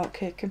MiniArt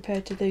kit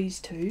compared to these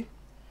two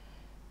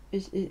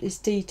is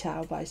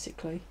detail,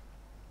 basically.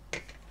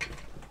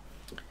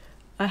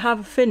 I have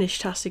a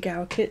finished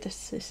Hasegawa kit.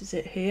 This is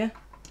it here.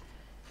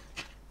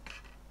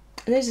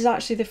 And this is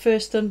actually the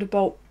first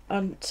Thunderbolt,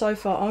 and so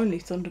far only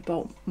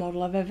Thunderbolt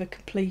model I've ever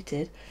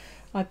completed.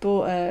 I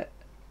bought a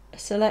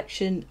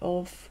selection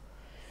of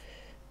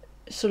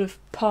sort of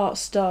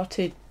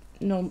part-started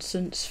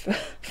nonsense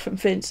from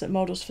Vincent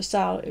Models for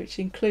Sale, which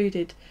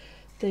included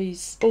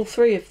all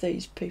three of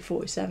these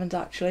P-47s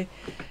actually,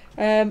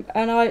 and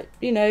I,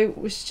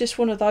 was just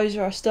one of those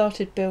where I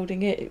started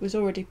building it. It was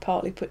already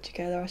partly put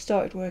together. I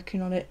started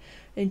working on it,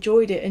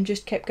 enjoyed it, and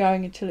just kept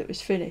going until it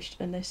was finished.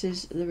 And this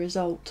is the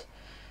result.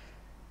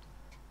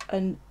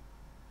 And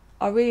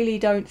I really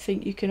don't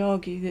think you can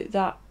argue that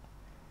that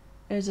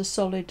is a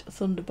solid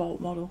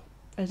Thunderbolt model.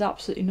 There's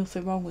absolutely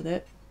nothing wrong with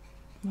it.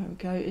 There we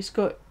go. It's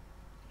got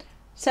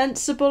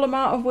sensible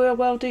amount of wheel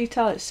well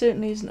detail. It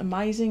certainly isn't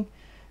amazing,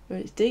 but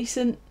it's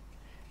decent.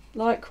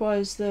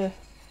 Likewise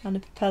and the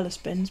propeller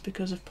spins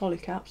because of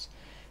polycaps.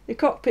 The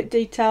cockpit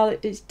detail,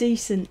 it's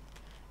decent.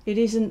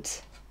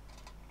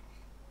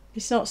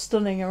 It's not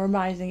stunning or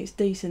amazing, it's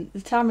decent.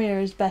 The Tamiya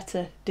is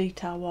better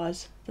detail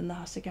wise than the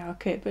Hasegawa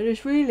kit, but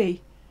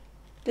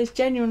there's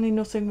genuinely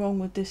nothing wrong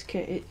with this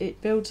kit.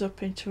 It builds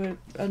up into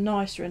a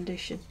nice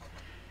rendition.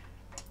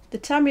 The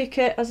Tamiya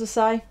kit, as I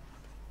say,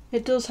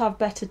 it does have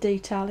better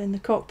detail in the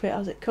cockpit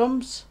as it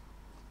comes,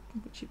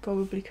 which you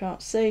probably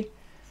can't see.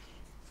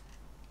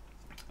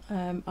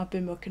 I've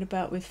been mucking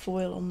about with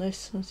foil on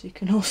this, as you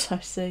can also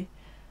see.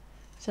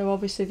 So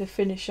obviously the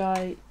finish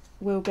I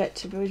will get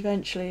to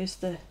eventually is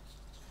the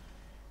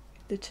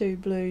two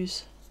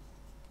blues.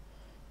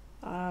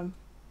 And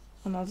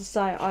as I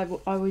say,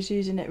 I was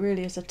using it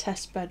really as a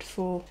test bed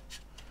for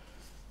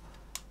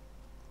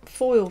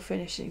foil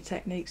finishing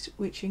techniques,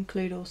 which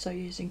include also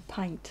using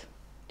paint,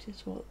 which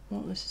is what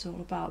this is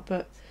all about.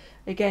 But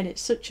again,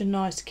 it's such a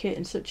nice kit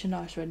and such a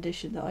nice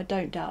rendition that I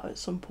don't doubt at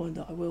some point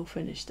that I will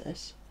finish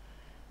this.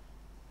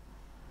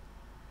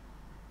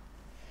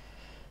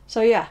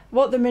 So yeah,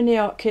 what the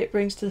MiniArt kit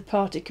brings to the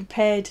party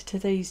compared to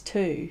these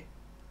two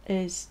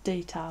is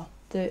detail.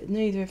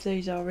 Neither of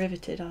these are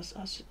riveted, as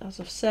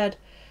I've said.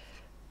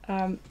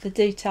 The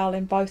detail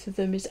in both of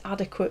them is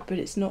adequate, but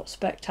it's not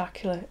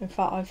spectacular. In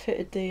fact, I've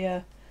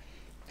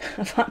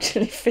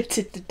actually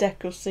fitted the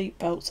decal seat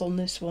belts on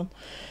this one.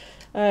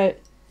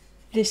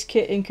 This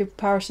kit, in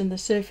comparison, the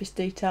surface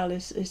detail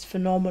is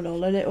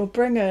phenomenal, and it will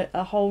bring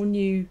a whole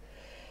new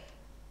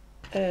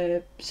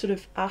sort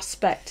of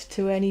aspect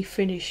to any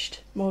finished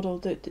model.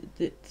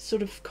 The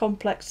sort of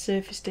complex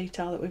surface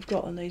detail that we've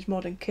got on these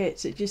modern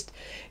kits, it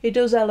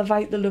does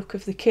elevate the look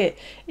of the kit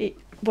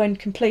when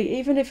complete,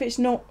 even if it's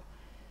not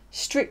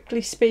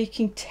strictly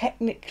speaking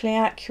technically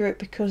accurate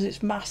because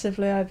it's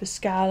massively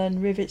overscale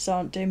and rivets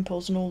aren't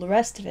dimples and all the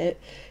rest of it.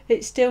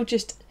 It still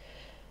just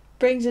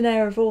brings an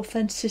air of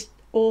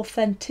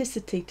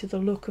authenticity to the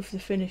look of the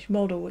finished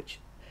model, which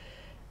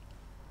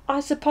I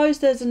suppose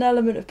there's an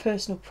element of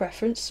personal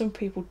preference. Some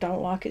people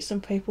don't like it, some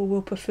people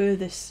will prefer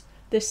this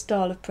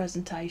style of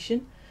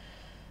presentation.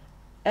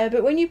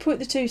 But when you put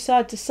the two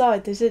side to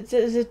side, there's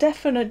a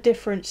definite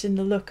difference in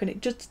the look, and it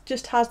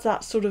just has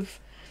that sort of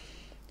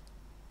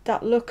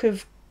that look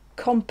of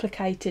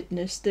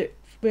complicatedness that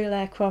real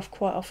aircraft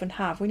quite often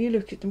have when you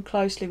look at them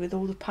closely, with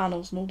all the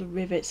panels and all the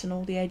rivets and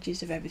all the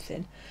edges of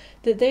everything,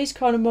 that these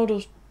kind of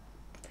models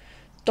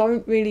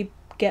don't really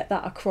get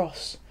that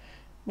across,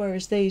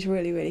 whereas these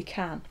really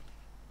can.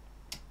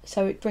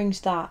 So it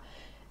brings that.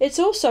 It's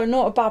also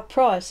not a bad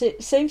price.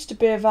 It seems to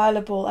be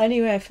available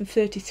anywhere from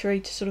 33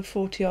 to sort of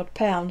 40 odd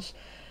pounds.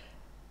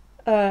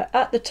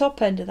 At the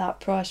top end of that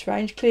price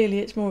range, clearly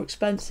it's more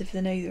expensive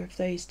than either of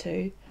these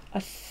two. I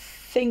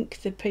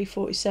think the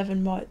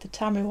P-47 the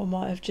Tammy one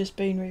might have just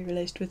been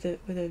re-released with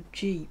a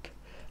Jeep,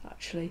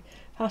 actually.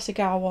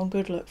 Hasegawa one,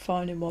 good luck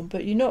finding one,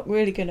 but you're not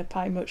really going to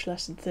pay much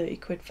less than 30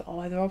 quid for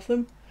either of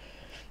them.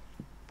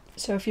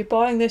 So if you're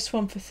buying this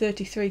one for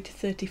 33 to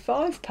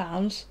 35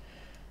 pounds,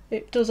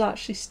 it does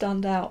actually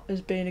stand out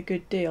as being a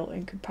good deal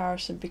in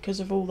comparison, because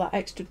of all that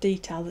extra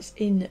detail that's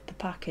in the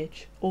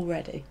package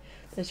already.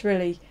 There's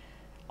really,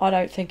 I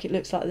don't think it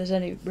looks like there's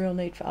any real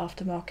need for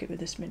aftermarket with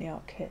this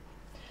MiniArt kit.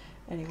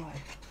 Anyway,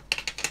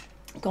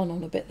 gone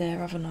on a bit there,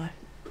 haven't I?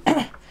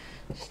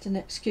 Just an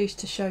excuse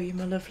to show you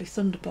my lovely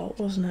Thunderbolt,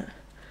 wasn't it?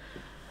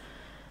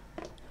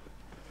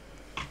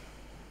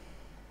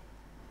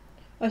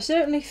 I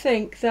certainly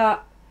think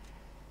that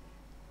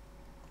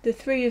the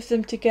three of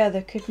them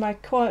together could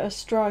make quite a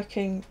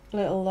striking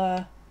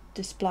little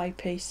display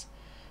piece.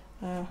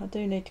 I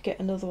do need to get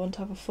another one to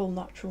have a full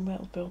natural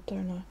metal build,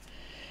 don't I?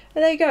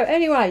 And there you go.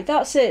 Anyway,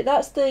 that's it.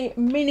 That's the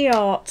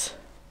MiniArt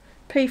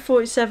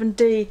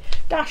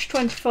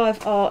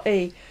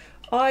P-47D-25RE.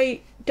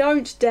 I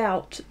don't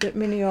doubt that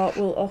MiniArt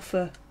will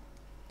offer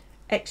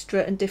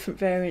extra and different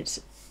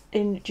variants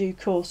in due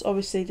course.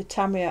 Obviously the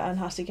Tamiya and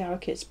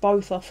Hasegawa kits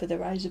both offer the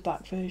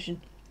Razorback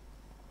version.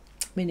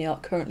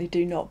 MiniArt currently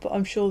do not, but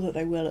I'm sure that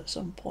they will at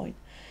some point.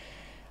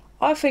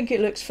 I think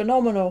it looks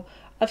phenomenal.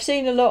 I've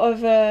seen a lot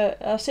of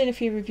I've seen a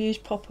few reviews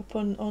pop up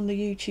on the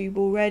YouTube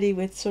already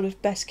with sort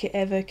of best kit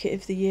ever, kit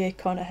of the year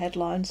kind of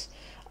headlines.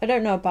 I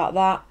don't know about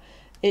that.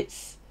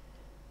 It's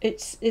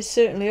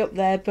certainly up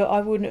there, but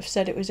I wouldn't have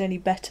said it was any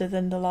better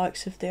than the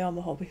likes of the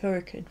Armour Hobby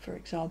Hurricane, for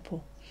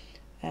example.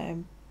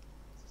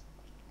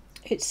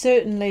 It's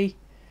certainly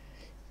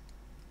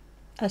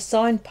a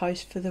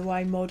signpost for the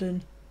way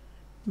modern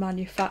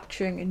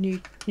manufacturing and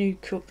new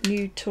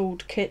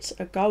tooled kits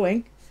are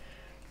going,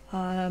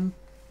 and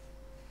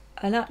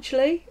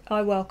actually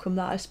I welcome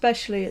that,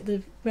 especially at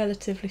the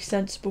relatively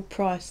sensible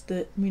price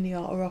that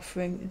MiniArt are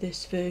offering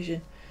this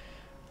version.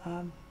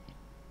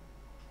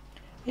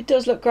 It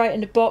does look great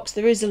in the box.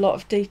 There is a lot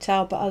of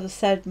detail, but as I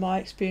said, my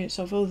experience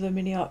of other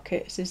MiniArt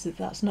kits is that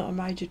that's not a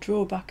major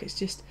drawback. It's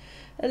just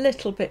a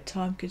little bit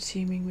time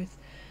consuming with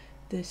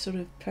the sort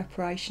of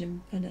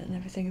preparation and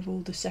everything of all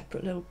the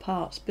separate little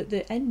parts, but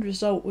the end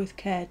result with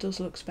care does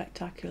look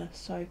spectacular.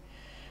 So I'm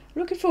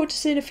looking forward to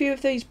seeing a few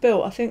of these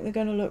built. I think they're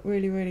going to look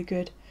really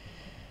good.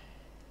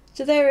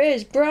 So there it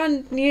is,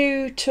 brand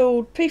new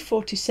tooled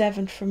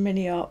P-47 from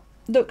MiniArt.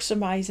 Looks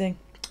amazing.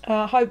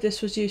 I hope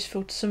this was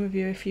useful to some of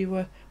you if you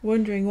were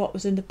wondering what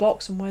was in the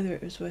box and whether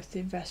it was worth the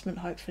investment.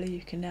 Hopefully you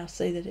can now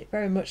see that it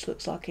very much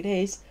looks like it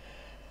is.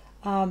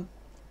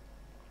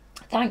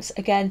 Thanks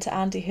again to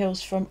Andy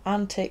Hills from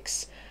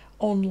Antics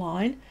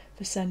Online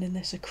for sending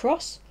this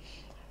across.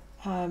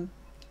 Do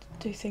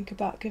think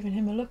about giving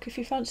him a look if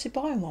you fancy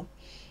buying one.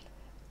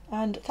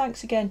 And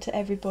thanks again to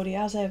everybody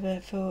as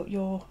ever for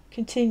your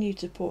continued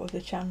support of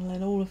the channel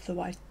in all of the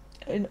ways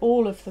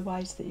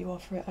that you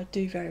offer it. I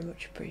do very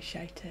much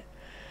appreciate it.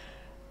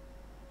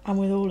 And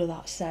with all of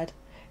that said,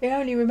 it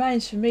only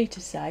remains for me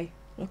to say,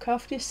 look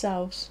after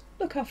yourselves,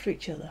 look after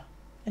each other,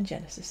 and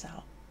Genesis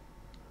out.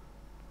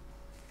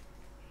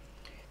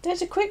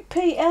 There's a quick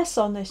PS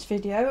on this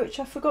video which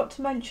I forgot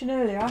to mention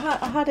earlier.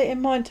 I had it in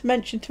mind to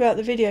mention throughout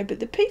the video, but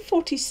the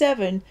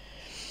P-47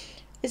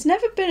 has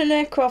never been an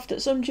aircraft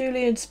that's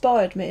unduly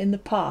inspired me in the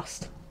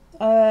past.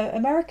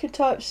 American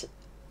types,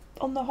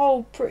 on the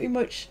whole, pretty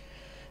much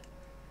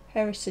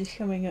heresy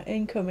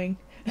incoming,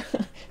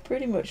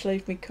 pretty much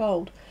leave me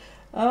cold.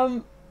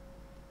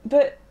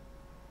 But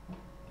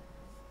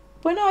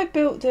when I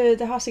built the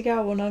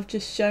Hasegawa one I've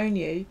just shown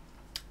you,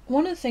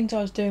 one of the things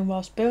I was doing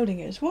whilst building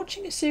it was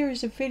watching a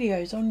series of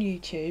videos on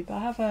YouTube. I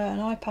have an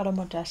iPad on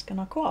my desk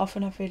and I quite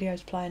often have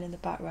videos playing in the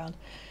background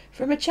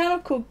from a channel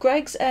called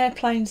Greg's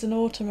Airplanes and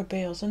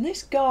Automobiles, and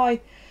this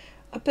guy,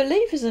 I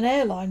believe, is an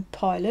airline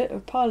pilot or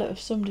pilot of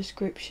some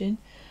description,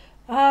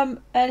 and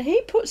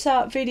he puts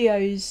out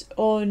videos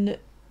on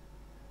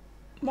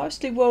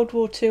mostly World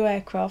War II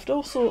aircraft,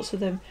 all sorts of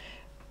them,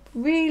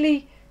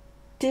 really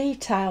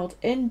detailed,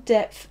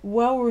 in-depth,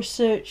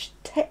 well-researched,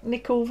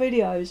 technical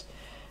videos.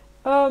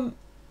 And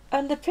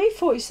the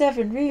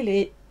P-47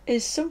 really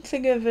is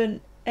something of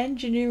an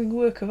engineering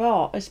work of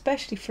art,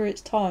 especially for its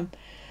time.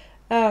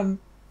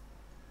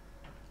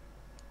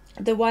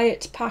 The way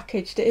it's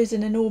packaged, it is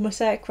an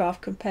enormous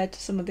aircraft compared to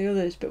some of the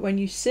others, but when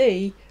you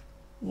see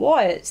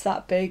why it's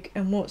that big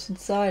and what's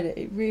inside it,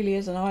 it really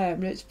is an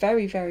eye-opener. It's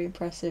very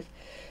impressive.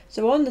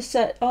 So on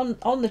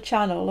the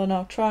channel, and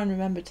I'll try and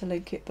remember to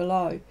link it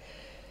below,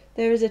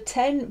 there is a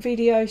 10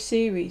 video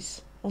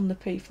series on the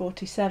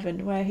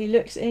P-47 where he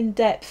looks in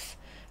depth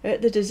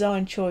at the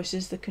design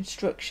choices, the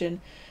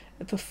construction,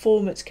 the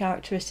performance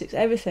characteristics,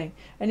 everything.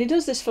 And he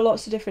does this for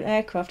lots of different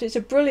aircraft. It's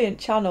a brilliant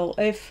channel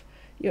if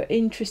you're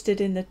interested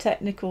in the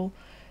technical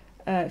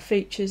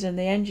features and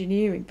the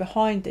engineering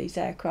behind these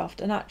aircraft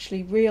and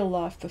actually real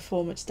life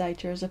performance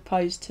data, as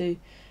opposed to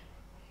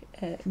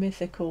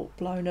mythical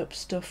blown up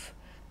stuff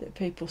that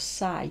people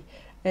say.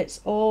 It's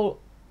all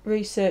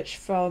research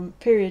from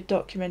period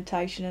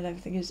documentation and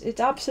everything. It's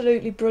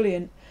absolutely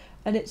brilliant,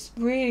 and it's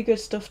really good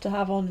stuff to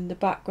have on in the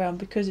background,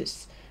 because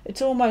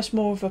it's almost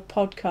more of a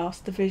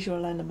podcast. The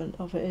visual element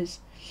of it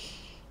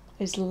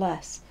is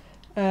less,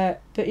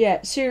 but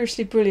yeah,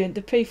 seriously brilliant.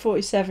 The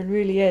P-47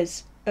 really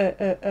is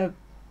a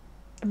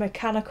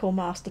mechanical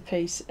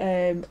masterpiece,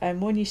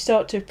 and when you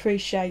start to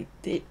appreciate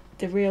the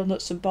real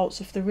nuts and bolts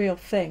of the real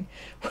thing,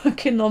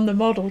 working on the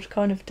model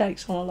kind of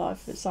takes on a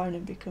life of its own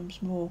and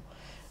becomes more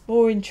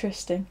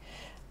interesting.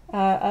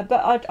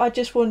 But I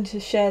just wanted to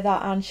share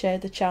that and share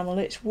the channel.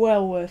 It's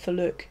well worth a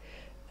look,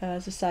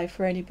 as I say,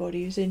 for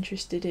anybody who's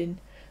interested in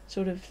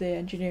sort of the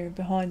engineering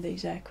behind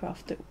these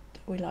aircraft that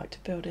we like to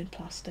build in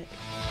plastic.